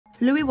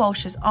Louis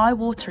Walsh's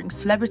eye-watering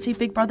celebrity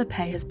Big Brother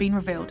pay has been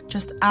revealed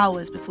just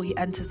hours before he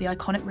enters the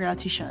iconic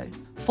reality show.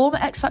 Former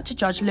X Factor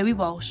judge Louis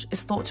Walsh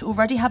is thought to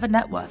already have a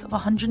net worth of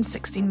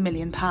 £116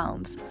 million.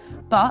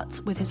 But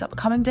with his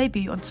upcoming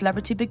debut on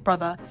Celebrity Big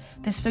Brother,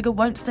 this figure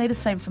won't stay the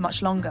same for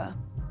much longer.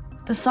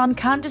 The Sun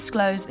can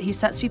disclose that he's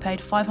set to be paid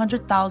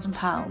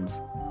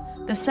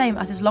 £500,000, the same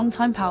as his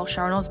longtime pal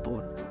Sharon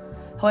Osbourne.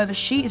 However,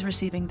 she is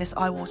receiving this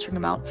eye-watering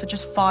amount for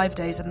just 5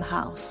 days in the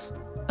house.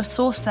 A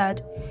source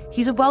said,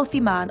 "He's a wealthy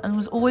man and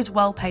was always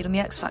well paid on the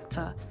X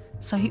Factor,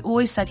 so he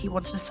always said he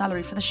wanted a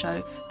salary for the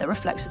show that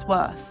reflects his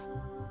worth."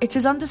 It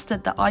is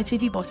understood that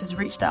ITV bosses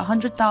reached their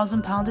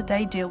 £100,000 a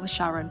day deal with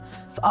Sharon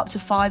for up to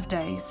 5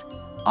 days,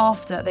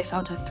 after they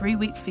found her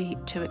 3-week fee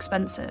too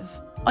expensive.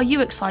 Are you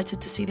excited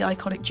to see the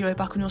iconic duo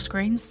back on your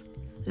screens?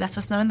 Let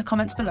us know in the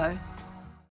comments below.